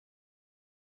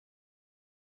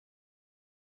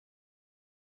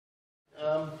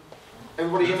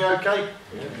Everybody hear me okay?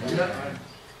 Yeah.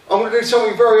 I'm going to do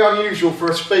something very unusual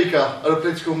for a speaker at a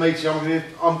political meeting. I'm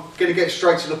going to get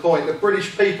straight to the point. The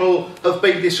British people have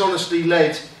been dishonestly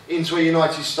led into a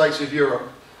United States of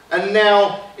Europe. And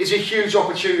now is a huge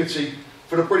opportunity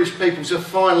for the British people to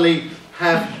finally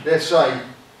have their say.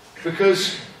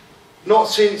 Because not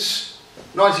since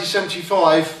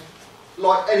 1975,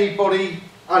 like anybody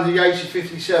under the age of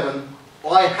 57,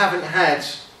 I haven't had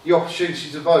the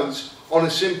opportunity to vote on a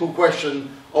simple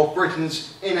question of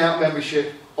Britain's in-out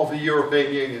membership of the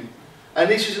European Union. And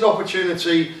this is an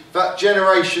opportunity that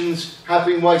generations have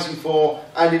been waiting for,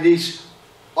 and it is,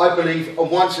 I believe, a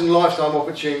once-in-a-lifetime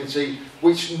opportunity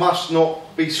which must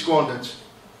not be squandered.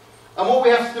 And what we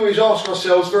have to do is ask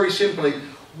ourselves very simply,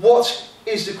 what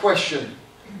is the question?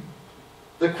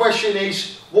 The question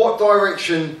is, what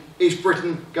direction is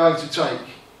Britain going to take?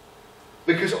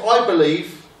 Because I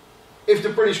believe if the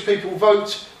British people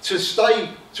vote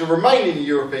to remain in the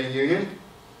European Union,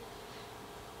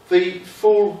 the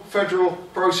full federal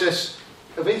process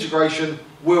of integration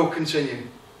will continue.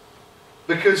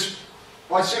 Because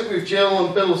I sit with Jill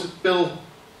and Bill,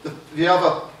 the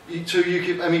other two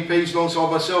UKIP MEPs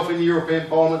alongside myself in the European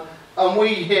Parliament, and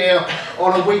we hear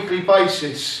on a weekly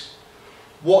basis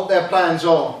what their plans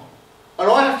are. And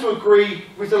I have to agree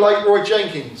with the late Roy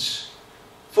Jenkins,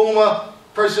 former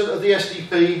President of the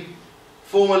SDP,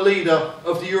 former leader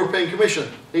of the European Commission.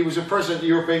 He was a President of the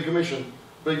European Commission,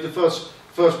 I believe the first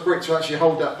Brit to actually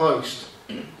hold that post.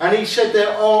 And he said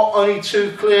there are only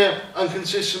two clear and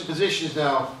consistent positions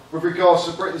now with regards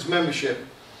to Britain's membership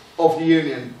of the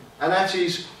Union, and that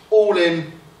is all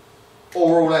in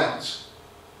or all out.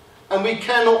 And we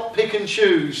cannot pick and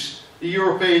choose the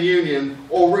European Union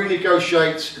or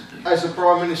renegotiate, as the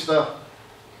Prime Minister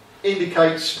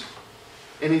indicates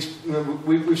in his,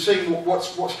 we've seen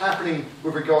what's happening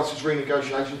with regards to his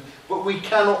renegotiation, but we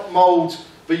cannot mould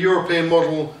the European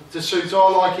model to suit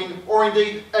our liking, or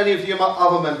indeed any of the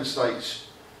other member states.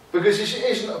 Because this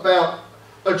isn't about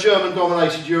a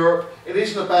German-dominated Europe, it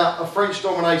isn't about a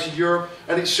French-dominated Europe,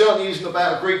 and it certainly isn't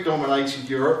about a Greek-dominated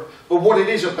Europe, but what it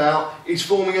is about is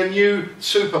forming a new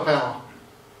superpower.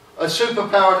 A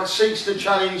superpower that seeks to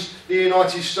challenge the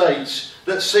United States,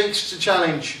 that seeks to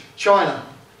challenge China,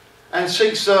 and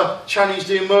seeks to challenge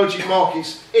the emerging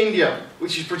markets, India,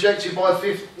 which is projected by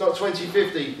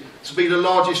 2050 to be the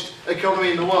largest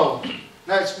economy in the world.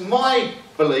 Now, it's my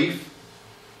belief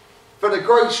that the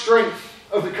great strength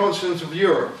of the continent of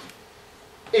Europe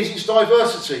is its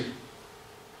diversity.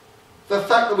 The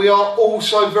fact that we are all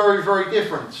so very, very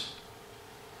different.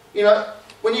 You know,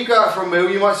 when you go out for a meal,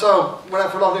 you might say, oh, I went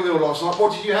out for a lovely meal last night.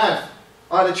 What did you have?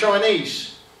 I had a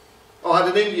Chinese. I had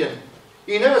an Indian.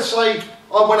 You never say,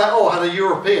 I went out, oh, I had a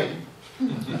European.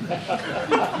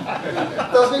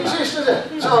 Doesn't exist, does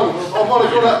it? So I might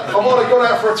have gone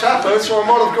out for a tapas, or I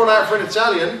might have gone out for an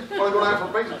Italian, I might have gone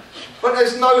out for a pizza. But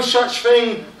there's no such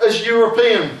thing as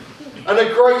European. And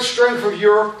the great strength of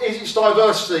Europe is its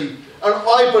diversity. And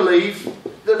I believe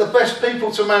that the best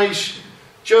people to manage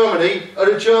Germany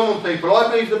are the German people.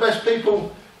 I believe the best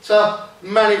people to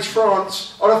manage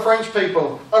France are the French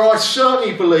people. And I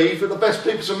certainly believe that the best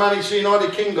people to manage the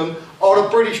United Kingdom are the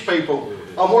British people.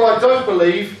 And what I don't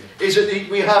believe is that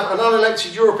we have an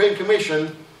unelected European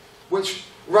Commission which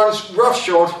runs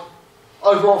roughshod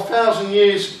over 1,000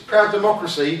 years proud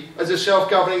democracy as a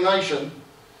self-governing nation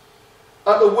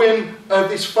at the whim of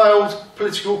this failed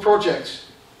political project.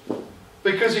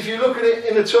 Because if you look at it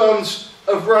in the terms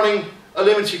of running a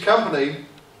limited company,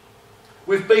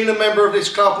 we've been a member of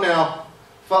this club now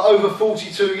for over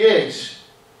 42 years.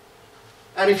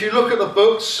 And if you look at the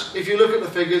books, if you look at the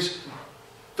figures,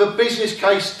 the business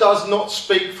case does not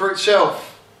speak for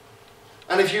itself.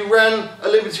 And if you ran a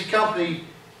limited company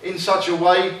in such a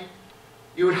way,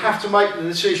 you would have to make the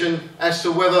decision as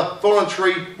to whether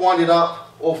voluntary, wind it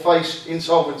up, or face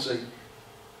insolvency.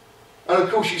 And of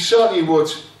course you certainly would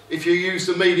if you use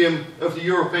the medium of the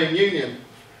European Union,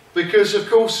 because of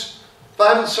course they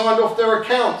haven't signed off their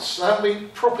accounts, they haven't been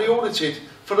properly audited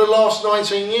for the last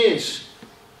 19 years.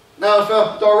 Now if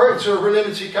a director of a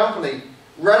limited company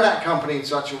ran that company in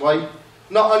such a way,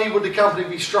 not only would the company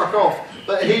be struck off,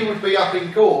 but he would be up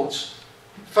in courts,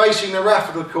 facing the wrath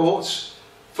of the courts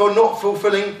for not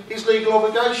fulfilling his legal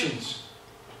obligations.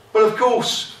 But of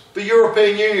course, the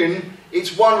European Union,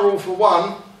 it's one rule for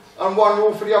one and one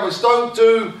rule for the others. Don't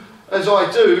do as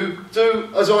I do, do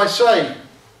as I say.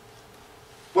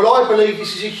 Well, I believe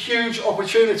this is a huge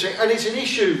opportunity, and it's an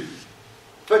issue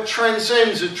that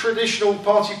transcends the traditional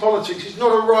party politics. It's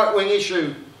not a right-wing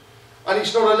issue, and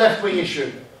it's not a left-wing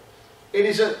issue. It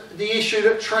is the issue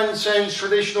that transcends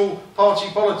traditional party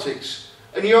politics.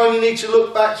 And you only need to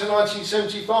look back to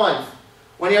 1975,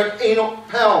 when you had Enoch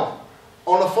Powell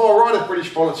on the far right of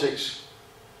British politics,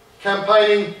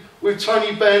 campaigning with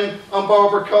Tony Benn and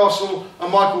Barbara Castle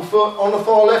and Michael Foot on the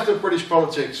far left of British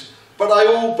politics. But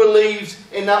they all believed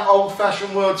in that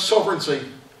old-fashioned word sovereignty,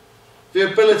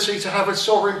 the ability to have a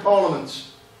sovereign parliament.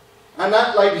 And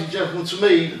that, ladies and gentlemen, to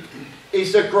me,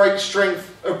 is the great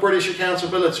strength of British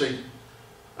accountability.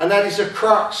 And that is the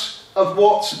crux of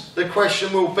what the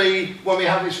question will be when we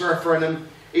have this referendum,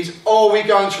 is are we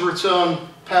going to return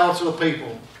power to the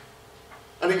people?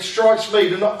 And it strikes me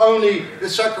that not only the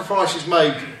sacrifices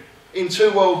made in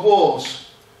 2 world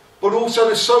wars, but also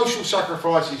the social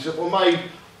sacrifices that were made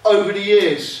over the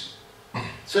years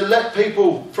to let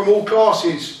people from all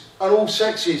classes and all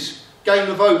sexes gain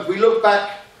the vote. We look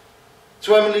back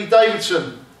to Emily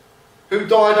Davidson, who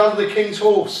died under the King's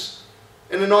Horse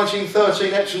in the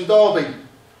 1913 Epsom Derby,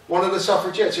 one of the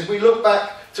suffragettes. If we look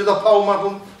back to the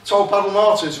Toll Puddle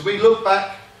Martyrs, if we look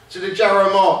back to the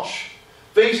Jarrow March,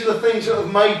 these are the things that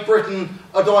have made Britain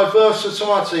a diverse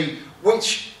society,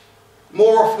 which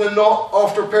more often than not,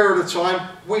 after a period of time,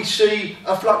 we see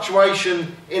a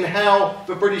fluctuation in how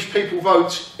the British people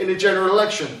vote in the general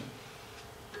election.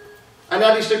 And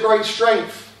that is the great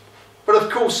strength. But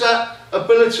of course that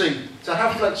ability to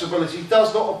have flexibility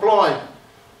does not apply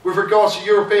with regards to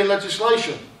European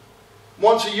legislation.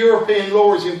 Once a European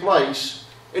law is in place,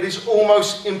 it is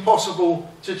almost impossible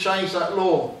to change that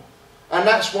law. And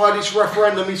that's why this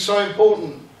referendum is so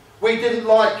important. We didn't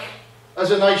like,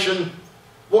 as a nation,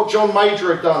 what John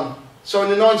Major had done. So in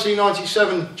the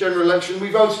 1997 general election,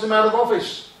 we voted him out of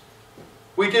office.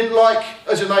 We didn't like,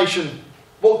 as a nation,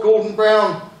 what Gordon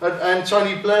Brown and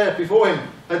Tony Blair before him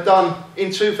had done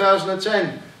in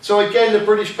 2010. So again, the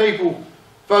British people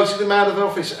voted him out of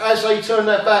office as they turned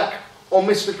their back on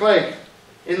Mr Clegg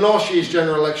in last year's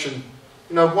general election.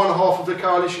 You know, one half of the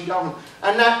coalition government.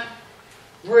 And that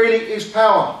really is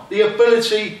power. The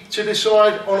ability to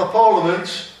decide on a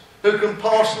parliament who can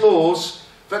pass laws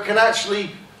that can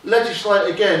actually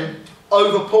legislate again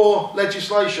over poor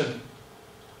legislation.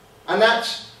 And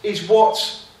that is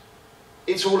what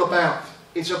it's all about.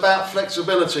 It's about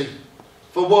flexibility.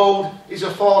 The world is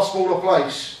a far smaller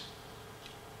place.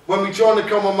 When we joined the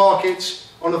common market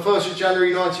on the 1st of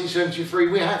January 1973,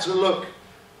 we had to look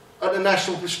at the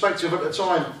national perspective at the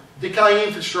time.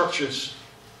 Decaying infrastructures,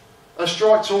 a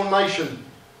strike-torn nation,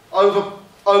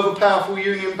 over-powerful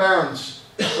union barons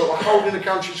that were holding the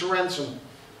country to ransom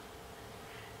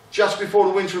just before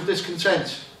the winter of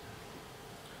discontent.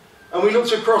 And we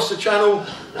looked across the channel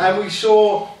and we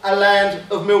saw a land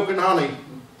of milk and honey.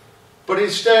 But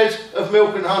instead of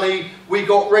milk and honey, we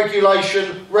got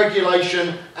regulation,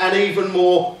 regulation, and even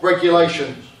more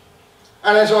regulation.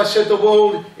 And as I said, the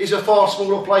world is a far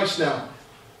smaller place now.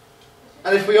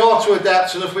 And if we are to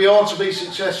adapt and if we are to be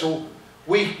successful,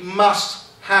 we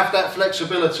must have that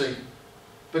flexibility.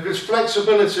 Because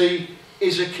flexibility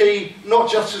is a key not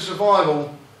just to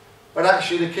survival, but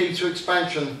actually the key to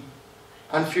expansion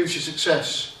and future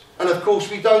success. And of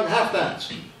course we don't have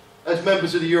that as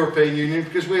members of the European Union,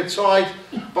 because we are tied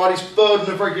by this burden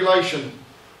of regulation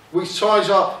which ties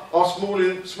up our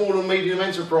small and medium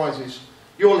enterprises.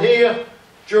 You'll hear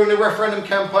during the referendum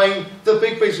campaign the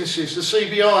big businesses, the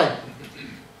CBI,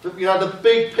 the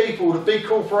big people, the big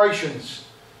corporations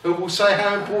who will say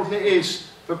how important it is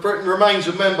that Britain remains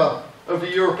a member of the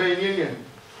European Union.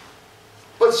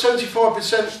 But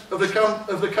 75%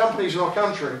 of the companies in our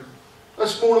country are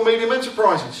small and medium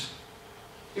enterprises.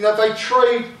 You know, they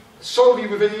trade solely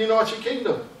within the United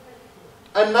Kingdom.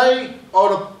 And they are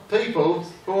the people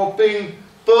who are being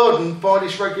burdened by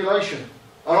this regulation.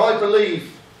 And I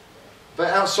believe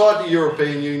that outside the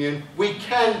European Union, we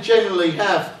can generally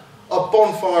have a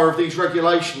bonfire of these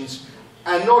regulations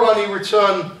and not only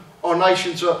return our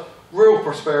nation to real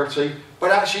prosperity,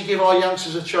 but actually give our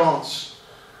youngsters a chance.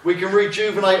 We can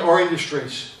rejuvenate our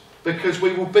industries because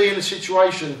we will be in a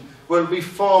situation where it will be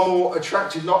far more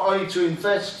attractive not only to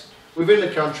invest within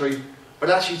the country, but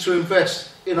actually to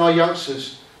invest in our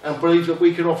youngsters and believe that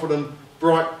we can offer them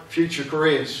bright future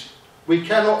careers. We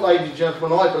cannot, ladies and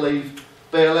gentlemen, I believe,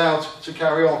 be allowed to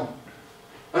carry on.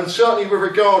 And certainly with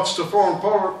regards to foreign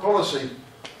policy,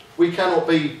 we cannot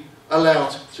be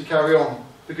allowed to carry on.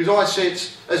 Because I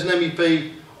sit as an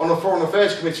MEP on the Foreign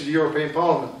Affairs Committee of the European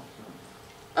Parliament.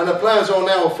 And the plans are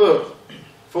now afoot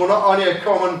for not only a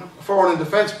common foreign and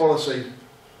defence policy,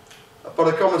 but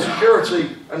a common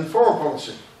security and foreign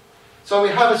policy. So we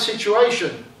have a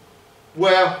situation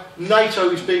where NATO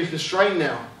is being constrained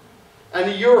now, and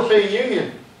the European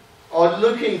Union are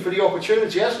looking for the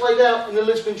opportunity, as laid out in the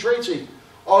Lisbon Treaty,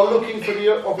 are looking for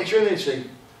the opportunity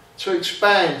to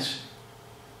expand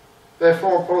their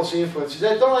foreign policy influences.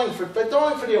 They're dying for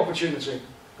the opportunity.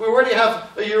 We already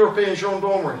have a European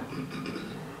gendarmerie.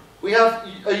 We have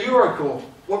a Eurocorps.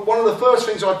 One of the first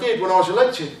things I did when I was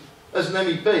elected as an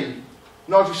MEP,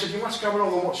 Nigel said, you must come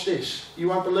along and watch this. You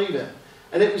won't believe it.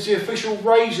 And it was the official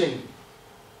raising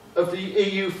of the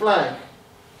EU flag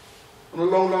on a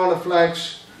long line of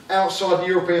flags outside the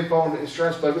European Parliament in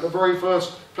Strasbourg at the very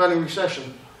first plenary session.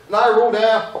 And they were all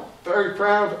there, very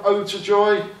proud, ode to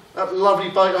joy, that lovely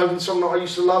Beethoven song that I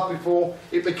used to love before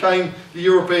it became the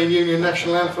European Union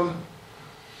national anthem.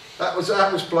 That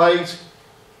was played.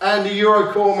 And the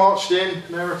Eurocorps marched in,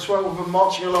 and there were 12 of them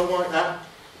marching along like that.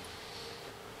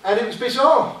 And it was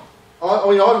bizarre. I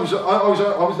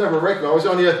was never a regular, I was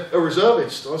only a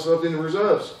reservist. I served in the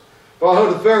reserves. But I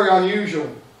heard a very unusual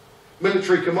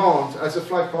military command as a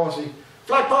flag party.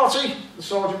 Flag party, the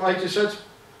sergeant major said.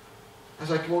 As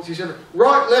they walked, he said,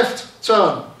 right, left,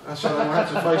 turn. And so I had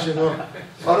to face him.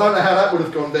 I don't know how that would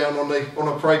have gone down on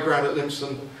a parade ground at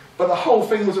Lympstone. But the whole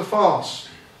thing was a farce.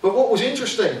 But what was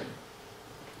interesting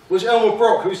was Elmar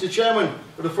Brok, who was the chairman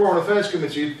of the Foreign Affairs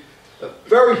Committee, a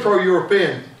very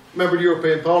pro-European member of the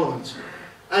European Parliament,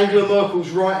 Angela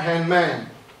Merkel's right-hand man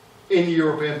in the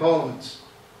European Parliament,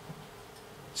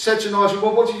 said to Nigel,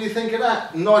 well, what did you think of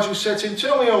that? And Nigel said to him,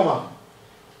 tell me, Elmar,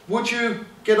 would you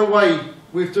get away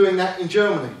with doing that in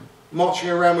Germany, marching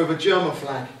around with a German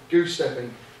flag, goose-stepping?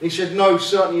 And he said, no,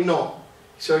 certainly not.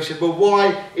 So he said, well,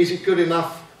 why is it good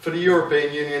enough for the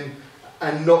European Union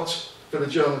and not for the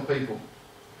German people?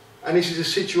 And this is a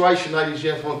situation, ladies and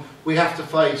gentlemen, we have to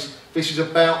face. This is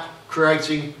about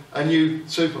creating a new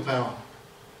superpower.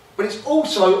 But it's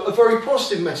also a very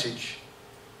positive message.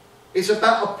 It's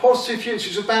about a positive future.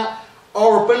 It's about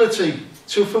our ability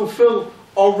to fulfill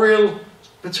our real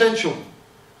potential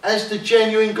as the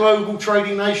genuine global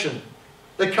trading nation,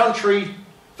 the country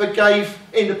that gave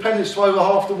independence to over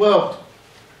half the world,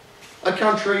 a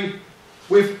country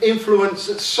with influence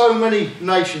that so many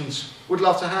nations would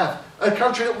love to have, a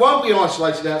country that won't be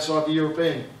isolated outside the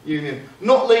European Union,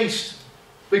 not least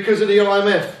because of the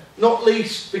IMF, not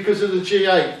least because of the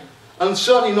G8, and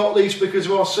certainly not least because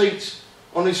of our seat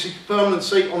on this permanent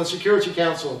seat on the Security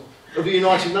Council of the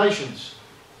United Nations.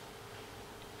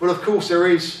 But of course there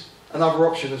is another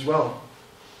option as well.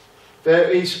 There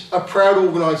is a proud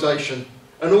organisation,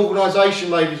 an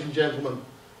organisation, ladies and gentlemen,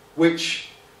 which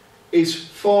is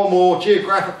far more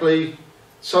geographically,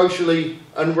 socially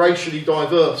and racially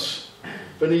diverse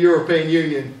than the European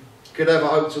Union could ever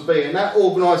hope to be. And that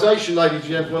organisation, ladies and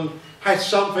gentlemen, has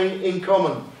something in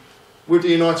common with the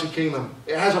United Kingdom.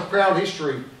 It has a proud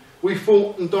history. We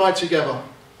fought and died together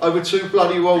over 2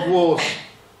 bloody world wars.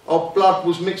 Our blood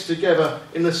was mixed together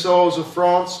in the soils of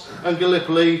France and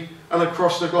Gallipoli and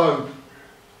across the globe.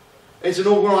 It's an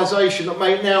organisation that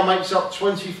now makes up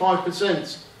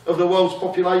 25% of the world's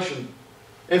population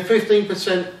and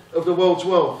 15% of the world's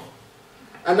wealth.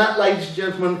 And that, ladies and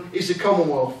gentlemen, is the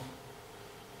Commonwealth.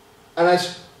 And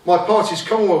as my party's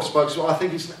Commonwealth spokesman, I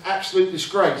think it's an absolute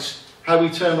disgrace how we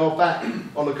turned our back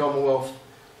on the Commonwealth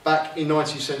back in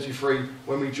 1973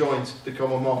 when we joined the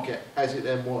common market, as it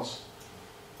then was.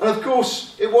 And of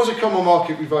course, it was a common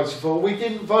market we voted for. We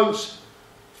didn't vote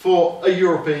for a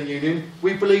European Union.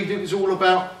 We believed it was all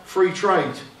about free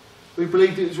trade. We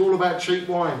believed it was all about cheap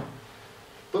wine.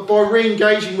 But by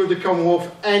re-engaging with the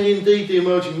Commonwealth and indeed the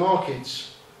emerging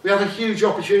markets, we have a huge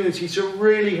opportunity to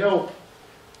really help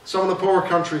some of the poorer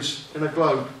countries in the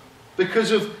globe.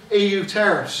 Because of EU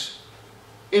tariffs,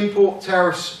 import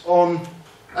tariffs on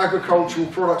agricultural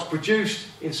products produced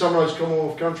in some of those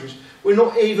Commonwealth countries, we're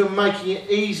not even making it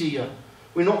easier.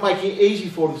 We're not making it easy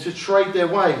for them to trade their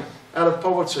way out of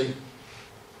poverty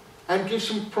and give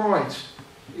some pride.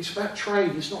 It's about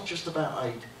trade, it's not just about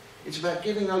aid. It's about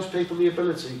giving those people the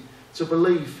ability to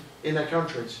believe in their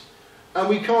countries. And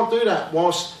we can't do that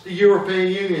whilst the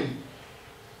European Union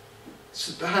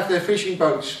have their fishing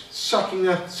boats sucking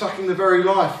the very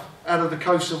life out of the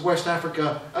coasts of West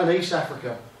Africa and East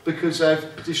Africa because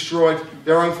they've destroyed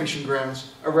their own fishing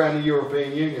grounds around the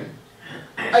European Union.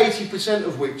 80%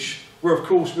 of which were, of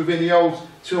course, within the old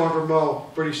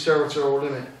 200-mile British territorial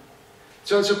limit.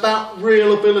 So it's about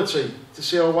real ability to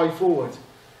see our way forward.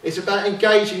 It's about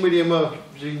engaging with the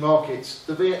emerging markets,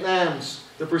 the Vietnams,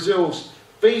 the Brazils.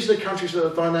 These are the countries that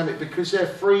are dynamic because they're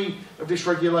free of this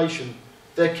regulation.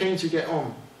 They're keen to get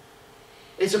on.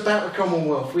 It's about the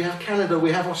Commonwealth. We have Canada,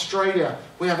 we have Australia,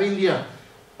 we have India.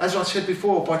 As I said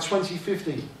before, by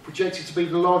 2050, projected to be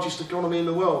the largest economy in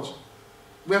the world.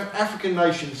 We have African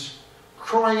nations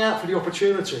crying out for the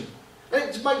opportunity. And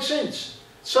it makes sense.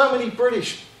 So many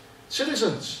British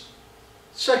citizens,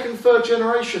 second, third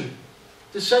generation,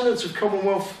 descendants of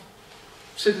Commonwealth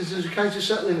citizens who came to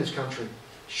settle in this country.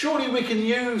 Surely we can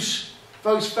use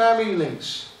those family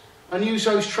links and use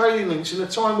those trading links in a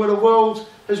time where the world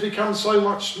has become so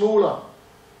much smaller.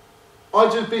 I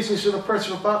do business at the press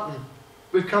of a button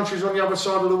with countries on the other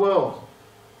side of the world.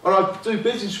 And I do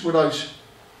business with those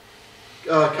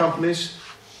companies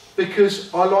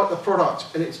because I like the product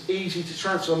and it's easy to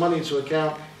transfer money into an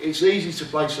account, it's easy to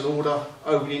place an order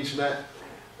over the internet,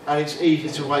 and it's easy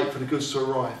to wait for the goods to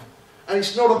arrive. And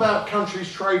it's not about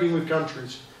countries trading with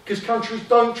countries, because countries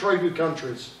don't trade with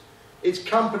countries. It's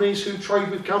companies who trade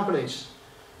with companies.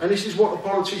 And this is what the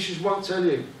politicians won't tell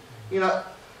you. You know,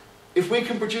 if we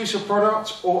can produce a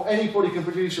product, or anybody can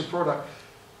produce a product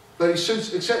that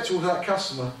is acceptable to that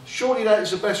customer, surely that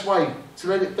is the best way to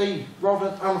let it be, rather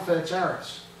than unfair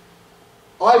tariffs.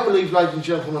 I believe, ladies and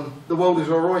gentlemen, the world is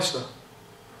our oyster.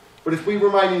 But if we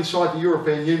remain inside the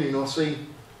European Union, I see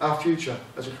our future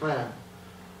as a clam.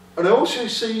 And I also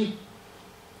see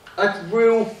a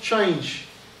real change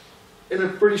in the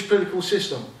British political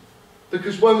system.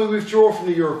 Because when we withdraw from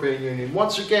the European Union,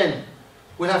 once again,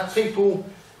 we'll have people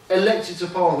elected to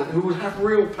Parliament who will have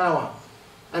real power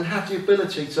and have the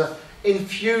ability to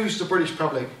infuse the British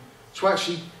public to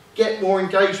actually get more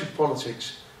engaged with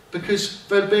politics, because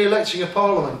they'll be electing a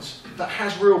Parliament that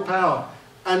has real power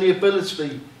and the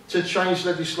ability to change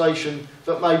legislation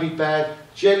that may be bad,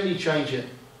 generally change it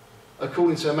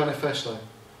according to a manifesto,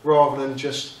 rather than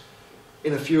just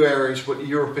in a few areas where the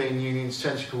European Union's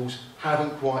tentacles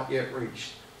haven't quite yet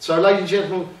reached. So, ladies and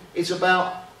gentlemen, it's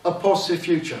about a positive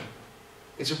future.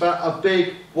 It's about a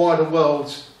big, wider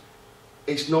world.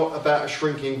 It's not about a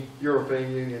shrinking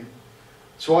European Union.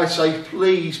 So I say,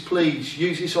 please, please,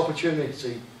 use this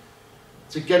opportunity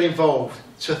to get involved,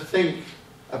 to think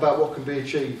about what can be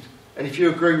achieved. And if you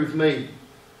agree with me,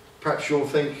 perhaps you'll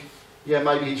think, yeah,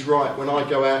 maybe he's right when I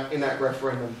go out in that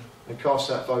referendum and cast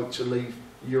that vote to leave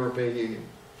the European Union.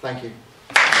 Thank you.